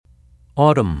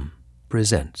Autumn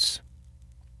presents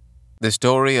The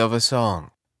Story of a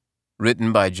Song,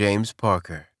 written by James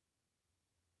Parker.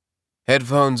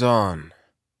 Headphones on,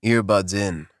 earbuds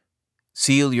in.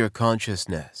 Seal your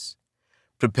consciousness.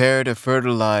 Prepare to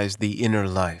fertilize the inner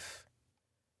life.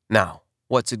 Now,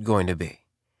 what's it going to be?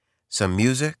 Some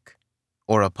music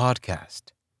or a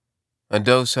podcast? A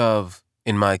dose of,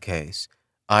 in my case,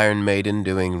 Iron Maiden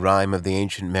doing Rime of the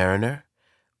Ancient Mariner?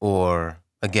 Or,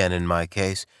 again in my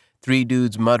case, three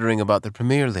dudes muttering about the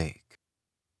Premier League?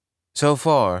 So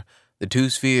far, the two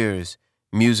spheres,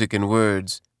 music and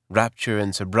words, rapture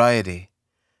and sobriety,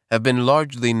 have been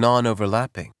largely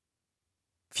non-overlapping.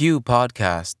 Few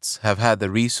podcasts have had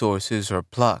the resources or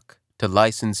pluck to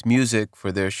license music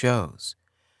for their shows.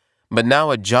 But now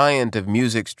a giant of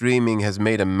music streaming has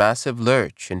made a massive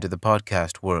lurch into the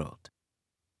podcast world.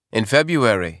 In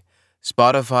February,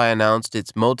 Spotify announced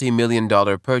its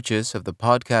multi-million-dollar purchase of the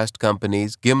podcast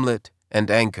companies Gimlet and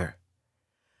Anchor.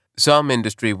 Some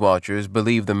industry watchers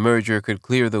believe the merger could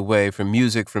clear the way for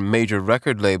music from major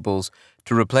record labels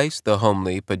to replace the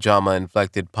homely,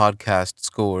 pajama-inflected podcast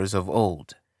scores of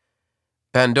old.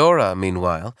 Pandora,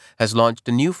 meanwhile, has launched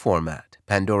a new format,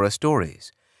 Pandora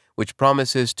Stories, which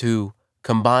promises to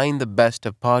combine the best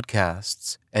of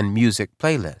podcasts and music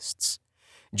playlists.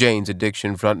 Jane's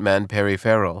Addiction frontman Perry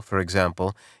Farrell, for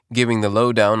example, giving the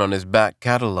lowdown on his back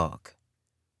catalog.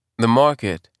 The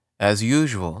market, as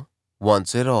usual,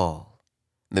 wants it all,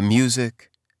 the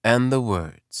music and the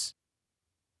words.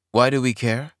 Why do we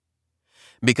care?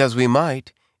 Because we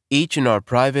might, each in our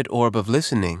private orb of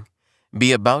listening,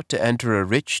 be about to enter a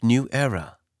rich new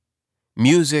era.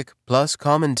 Music plus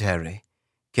commentary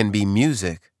can be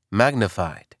music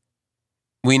magnified.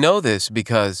 We know this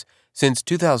because, since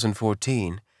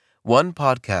 2014, one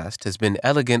podcast has been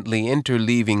elegantly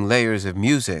interleaving layers of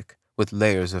music with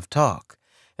layers of talk,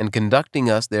 and conducting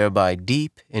us thereby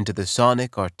deep into the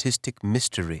sonic artistic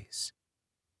mysteries.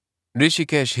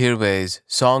 Rishikesh Hirway's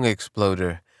Song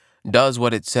Exploder does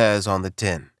what it says on the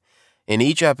tin. In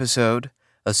each episode,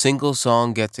 a single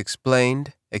song gets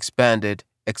explained, expanded,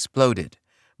 exploded,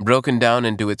 broken down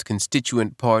into its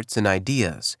constituent parts and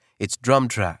ideas, its drum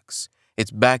tracks, its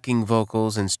backing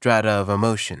vocals and strata of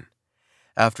emotion.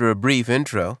 After a brief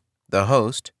intro, the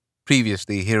host,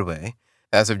 previously Hirway,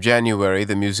 as of January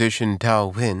the musician Tao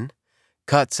Win,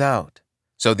 cuts out,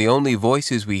 so the only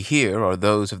voices we hear are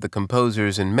those of the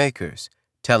composers and makers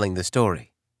telling the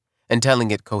story, and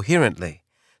telling it coherently,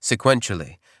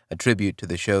 sequentially, a tribute to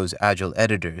the show's agile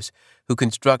editors who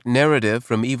construct narrative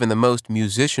from even the most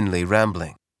musicianly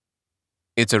rambling.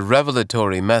 It's a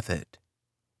revelatory method.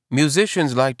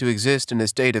 Musicians like to exist in a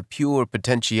state of pure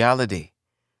potentiality,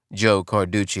 Joe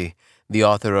Carducci, the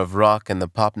author of Rock and the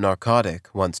Pop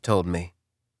Narcotic, once told me.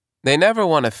 They never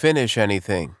want to finish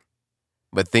anything.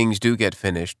 But things do get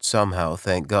finished somehow,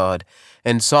 thank God,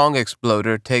 and Song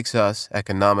Exploder takes us,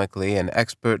 economically and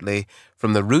expertly,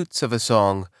 from the roots of a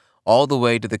song all the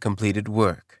way to the completed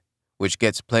work, which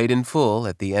gets played in full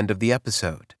at the end of the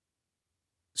episode.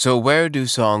 So where do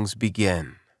songs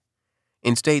begin?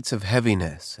 In states of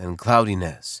heaviness and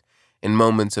cloudiness, in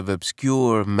moments of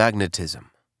obscure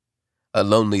magnetism. A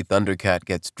lonely Thundercat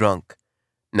gets drunk.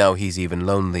 Now he's even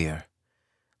lonelier.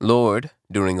 Lorde,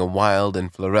 during a wild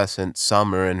and fluorescent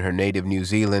summer in her native New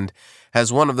Zealand,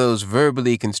 has one of those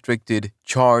verbally constricted,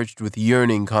 charged with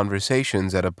yearning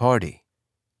conversations at a party.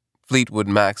 Fleetwood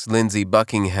Mac's Lindsey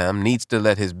Buckingham needs to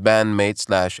let his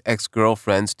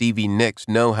bandmate/ex-girlfriend Stevie Nicks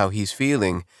know how he's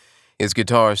feeling. His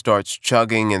guitar starts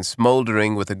chugging and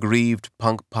smoldering with aggrieved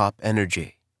punk-pop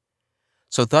energy.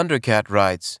 So Thundercat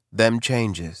writes Them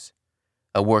Changes,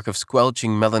 a work of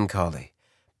squelching melancholy,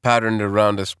 patterned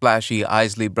around a splashy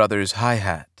Isley Brothers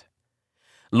hi-hat.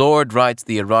 Lorde writes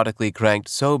the erotically cranked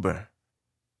Sober.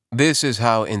 This is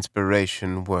how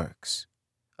inspiration works.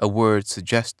 A word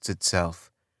suggests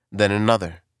itself, then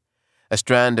another. A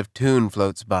strand of tune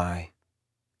floats by.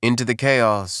 Into the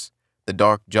chaos, the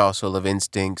dark jostle of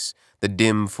instincts, the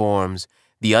dim forms,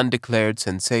 the undeclared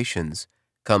sensations,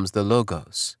 comes the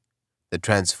logos, the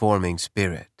transforming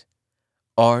spirit.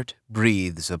 Art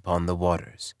breathes upon the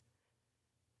waters.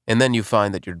 And then you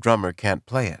find that your drummer can't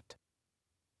play it.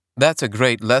 That's a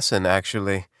great lesson,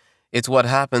 actually. It's what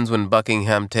happens when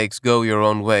Buckingham takes Go Your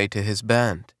Own Way to his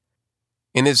band.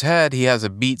 In his head, he has a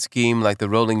beat scheme like the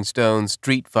Rolling Stones'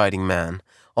 Street Fighting Man,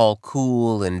 all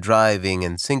cool and driving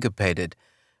and syncopated,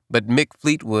 but Mick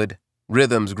Fleetwood,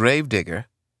 Rhythm's gravedigger,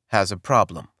 has a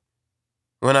problem.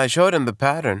 When I showed him the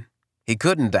pattern, he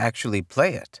couldn't actually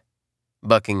play it,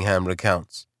 Buckingham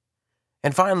recounts.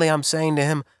 And finally I'm saying to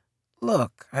him,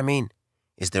 Look,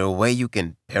 is there a way you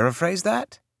can paraphrase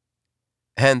that?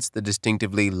 hence the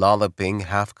distinctively lolloping,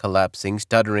 half-collapsing,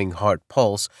 stuttering heart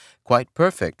pulse, quite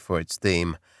perfect for its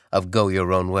theme of Go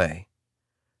Your Own Way.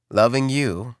 Loving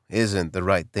you isn't the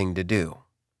right thing to do.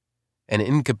 An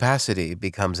incapacity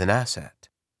becomes an asset.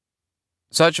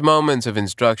 Such moments of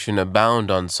instruction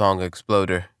abound on Song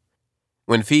Exploder.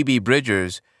 When Phoebe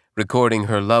Bridgers, recording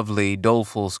her lovely,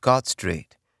 doleful Scott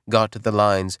Street, got to the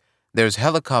lines, "There's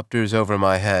helicopters over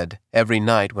my head every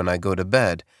night when I go to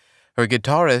bed," her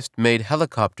guitarist made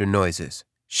helicopter noises,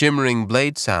 shimmering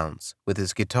blade sounds with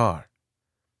his guitar.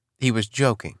 He was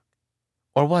joking.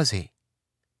 Or was he?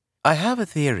 "I have a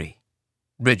theory,"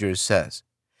 Bridgers says,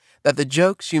 "that the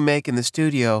jokes you make in the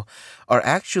studio are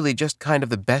actually just kind of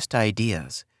the best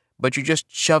ideas, but you're just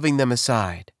shoving them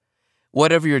aside.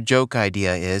 Whatever your joke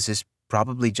idea is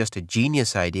probably just a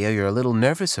genius idea you're a little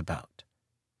nervous about."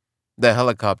 The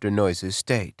helicopter noises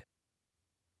stayed.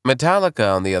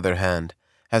 Metallica, on the other hand,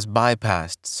 has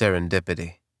bypassed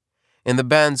serendipity. In the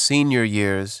band's senior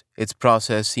years, its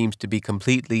process seems to be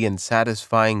completely and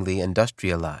satisfyingly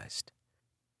industrialized.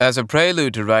 As a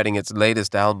prelude to writing its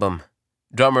latest album,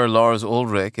 drummer Lars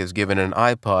Ulrich is given an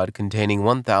iPod containing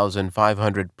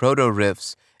 1,500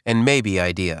 proto-riffs and maybe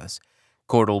ideas,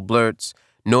 chordal blurts,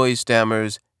 noise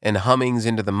stammers, and hummings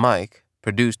into the mic,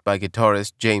 produced by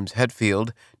guitarist James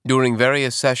Hetfield during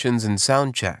various sessions and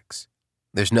sound checks.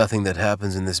 "There's nothing that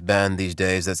happens in this band these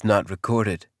days that's not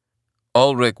recorded."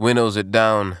 Ulrich winnows it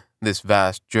down, this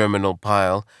vast germinal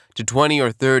pile, to 20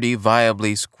 or 30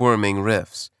 viably squirming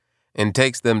riffs, and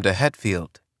takes them to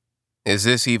Hetfield. "Is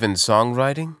this even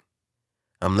songwriting?"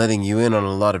 "I'm letting you in on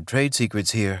a lot of trade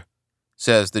secrets here,"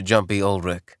 says the jumpy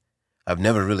Ulrich. "I've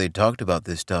never really talked about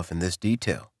this stuff in this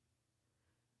detail."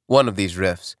 One of these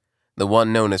riffs, the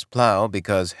one known as Plow,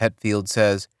 because Hetfield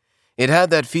says, "It had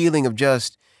that feeling of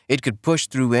just, it could push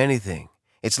through anything.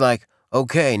 It's like,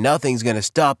 okay, nothing's gonna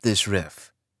stop this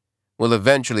riff," will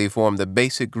eventually form the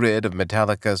basic grid of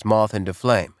Metallica's Moth into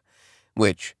Flame,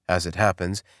 which, as it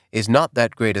happens, is not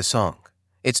that great a song.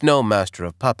 It's no Master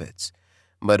of Puppets.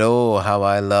 But oh, how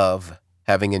I love,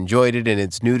 having enjoyed it in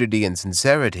its nudity and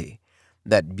sincerity,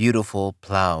 that beautiful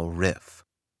Plow riff.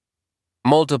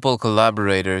 Multiple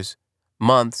collaborators,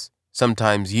 months,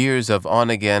 sometimes years of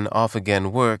on-again,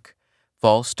 off-again work,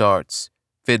 false starts,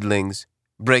 fiddlings,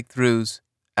 breakthroughs,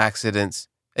 accidents,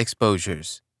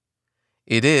 exposures.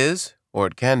 It is, or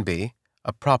it can be,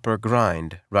 a proper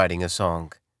grind writing a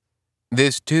song.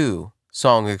 This, too,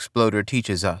 Song Exploder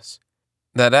teaches us,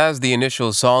 that as the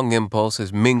initial song impulse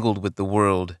is mingled with the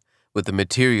world, with the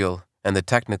material and the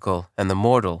technical and the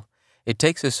mortal, it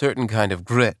takes a certain kind of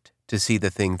grit to see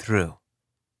the thing through.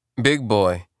 Big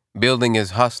Boy, building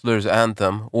his Hustler's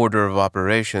anthem, Order of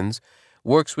Operations,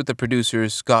 works with the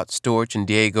producers Scott Storch and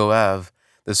Diego Ave,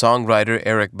 the songwriter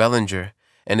Eric Bellinger,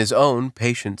 and his own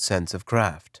patient sense of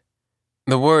craft.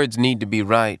 The words need to be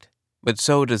right, but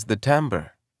so does the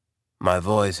timbre. "My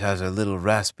voice has a little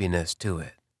raspiness to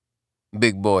it,"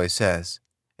 Big Boy says,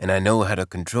 "and I know how to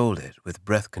control it with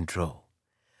breath control.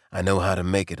 I know how to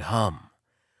make it hum,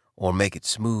 or make it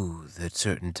smooth at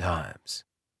certain times."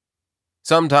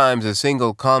 Sometimes a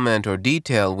single comment or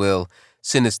detail will,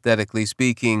 synesthetically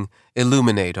speaking,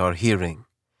 illuminate our hearing.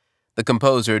 The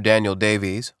composer Daniel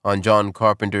Davies on John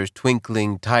Carpenter's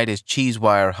twinkling,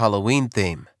 tight-as-cheese-wire Halloween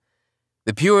theme.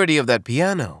 The purity of that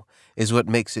piano is what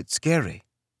makes it scary.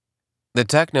 The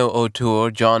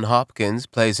techno-auteur John Hopkins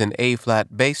plays an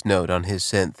A-flat bass note on his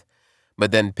synth,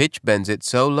 but then pitch bends it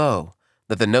so low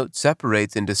that the note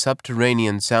separates into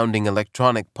subterranean-sounding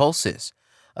electronic pulses,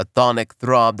 a thonic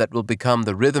throb that will become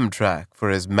the rhythm track for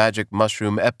his magic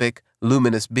mushroom epic,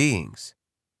 Luminous Beings.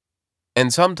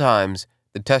 And sometimes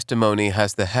the testimony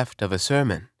has the heft of a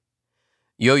sermon.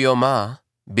 Yo-Yo Ma,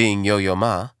 being Yo-Yo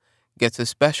Ma, gets a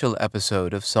special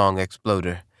episode of Song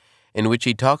Exploder, in which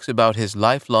he talks about his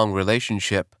lifelong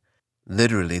relationship,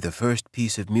 literally the first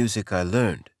piece of music I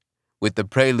learned, with the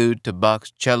prelude to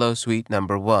Bach's Cello Suite No.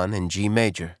 1 in G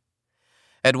major.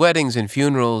 "At weddings and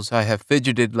funerals I have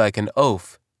fidgeted like an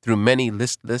oaf through many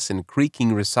listless and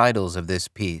creaking recitals of this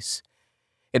piece.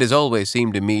 It has always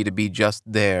seemed to me to be just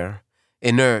there,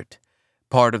 inert,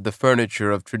 part of the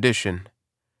furniture of tradition.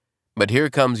 But here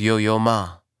comes Yo-Yo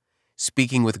Ma,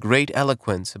 speaking with great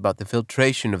eloquence about the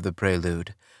filtration of the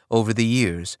prelude over the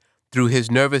years through his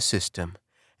nervous system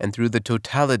and through the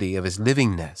totality of his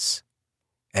livingness.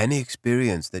 Any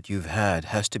experience that you've had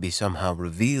has to be somehow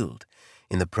revealed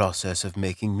in the process of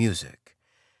making music,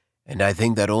 and I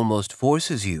think that almost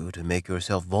forces you to make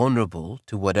yourself vulnerable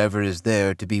to whatever is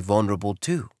there to be vulnerable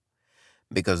to,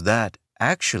 because that,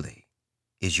 actually,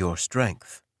 is your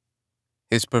strength."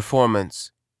 His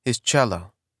performance, his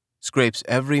cello, scrapes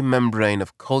every membrane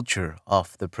of culture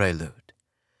off the prelude.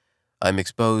 I'm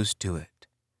exposed to it,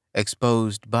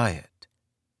 exposed by it,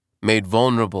 made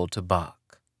vulnerable to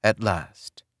Bach, at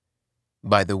last,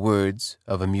 by the words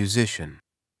of a musician.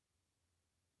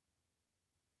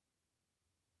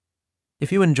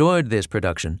 If you enjoyed this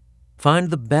production, find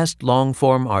the best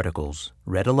long-form articles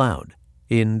read aloud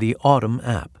in the Autumn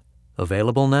app,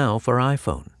 available now for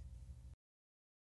iPhone.